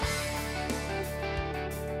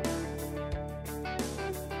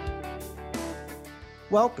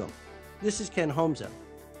Welcome. This is Ken Homza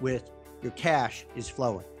with Your Cash is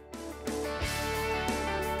Flowing.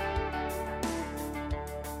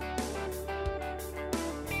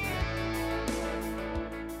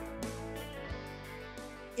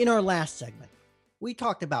 In our last segment, we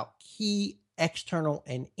talked about key external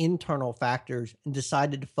and internal factors and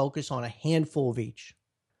decided to focus on a handful of each.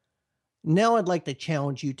 Now I'd like to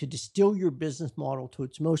challenge you to distill your business model to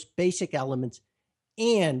its most basic elements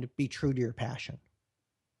and be true to your passion.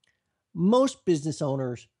 Most business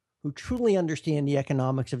owners who truly understand the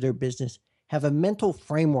economics of their business have a mental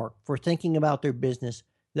framework for thinking about their business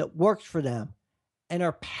that works for them and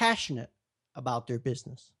are passionate about their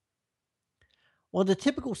business. While the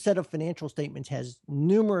typical set of financial statements has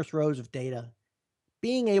numerous rows of data,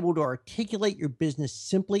 being able to articulate your business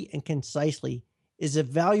simply and concisely is a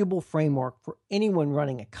valuable framework for anyone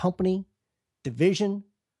running a company, division,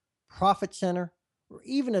 profit center, or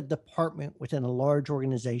even a department within a large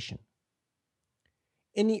organization.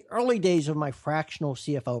 In the early days of my fractional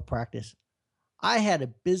CFO practice, I had a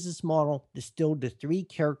business model distilled to 3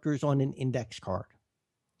 characters on an index card.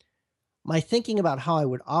 My thinking about how I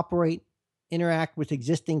would operate, interact with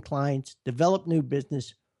existing clients, develop new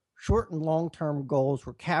business, short and long-term goals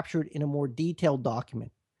were captured in a more detailed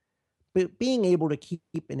document. But being able to keep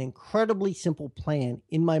an incredibly simple plan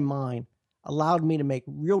in my mind allowed me to make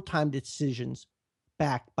real-time decisions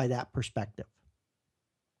backed by that perspective.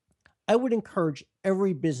 I would encourage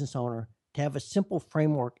every business owner to have a simple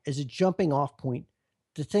framework as a jumping off point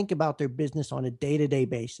to think about their business on a day-to-day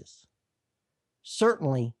basis.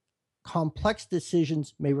 Certainly, complex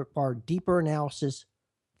decisions may require deeper analysis,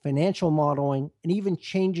 financial modeling, and even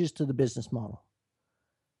changes to the business model.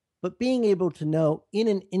 But being able to know in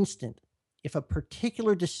an instant if a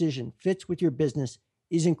particular decision fits with your business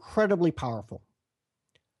is incredibly powerful.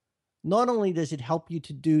 Not only does it help you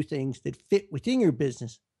to do things that fit within your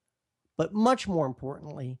business, but much more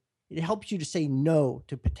importantly, it helps you to say no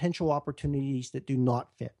to potential opportunities that do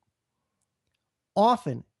not fit.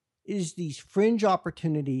 Often, it is these fringe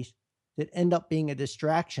opportunities that end up being a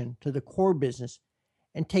distraction to the core business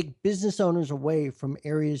and take business owners away from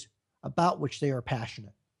areas about which they are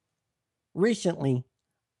passionate. Recently,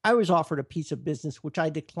 I was offered a piece of business which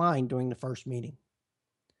I declined during the first meeting.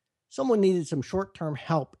 Someone needed some short-term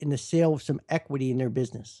help in the sale of some equity in their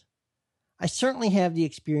business. I certainly have the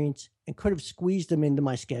experience and could have squeezed them into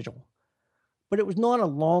my schedule, but it was not a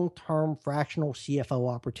long-term fractional CFO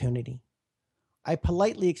opportunity. I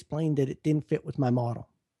politely explained that it didn't fit with my model.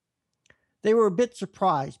 They were a bit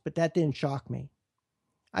surprised, but that didn't shock me.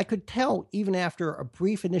 I could tell even after a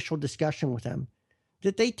brief initial discussion with them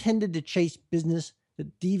that they tended to chase business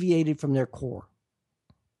that deviated from their core.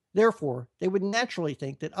 Therefore, they would naturally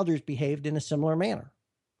think that others behaved in a similar manner.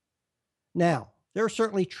 Now, there are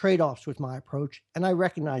certainly trade-offs with my approach, and I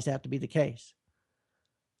recognize that to be the case.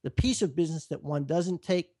 The piece of business that one doesn't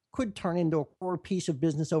take could turn into a core piece of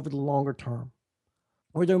business over the longer term,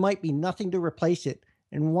 or there might be nothing to replace it,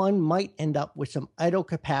 and one might end up with some idle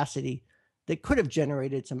capacity that could have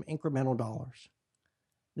generated some incremental dollars.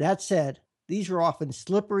 That said, these are often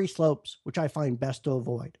slippery slopes which I find best to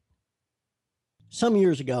avoid. Some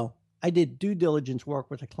years ago, I did due diligence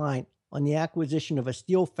work with a client on the acquisition of a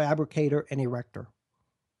steel fabricator and erector.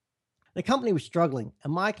 The company was struggling,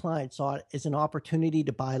 and my client saw it as an opportunity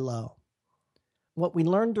to buy low. What we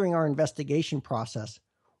learned during our investigation process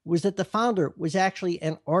was that the founder was actually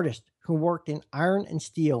an artist who worked in iron and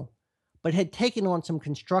steel, but had taken on some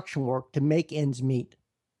construction work to make ends meet.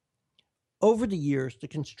 Over the years, the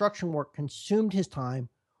construction work consumed his time,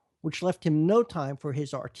 which left him no time for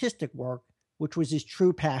his artistic work, which was his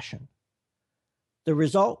true passion. The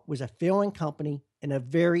result was a failing company and a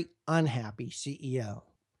very unhappy CEO.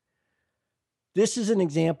 This is an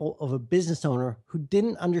example of a business owner who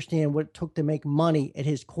didn't understand what it took to make money at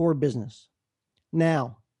his core business.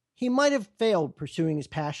 Now, he might have failed pursuing his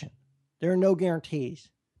passion. There are no guarantees.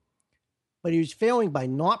 But he was failing by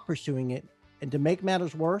not pursuing it, and to make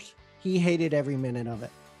matters worse, he hated every minute of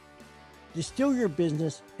it. Distill your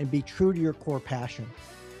business and be true to your core passion.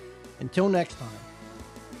 Until next time.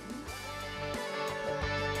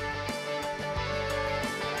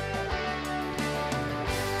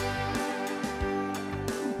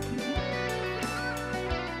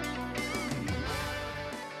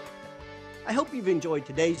 I hope you've enjoyed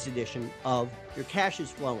today's edition of Your Cash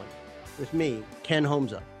is Flowing with me, Ken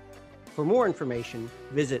Homza. For more information,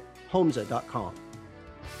 visit homza.com.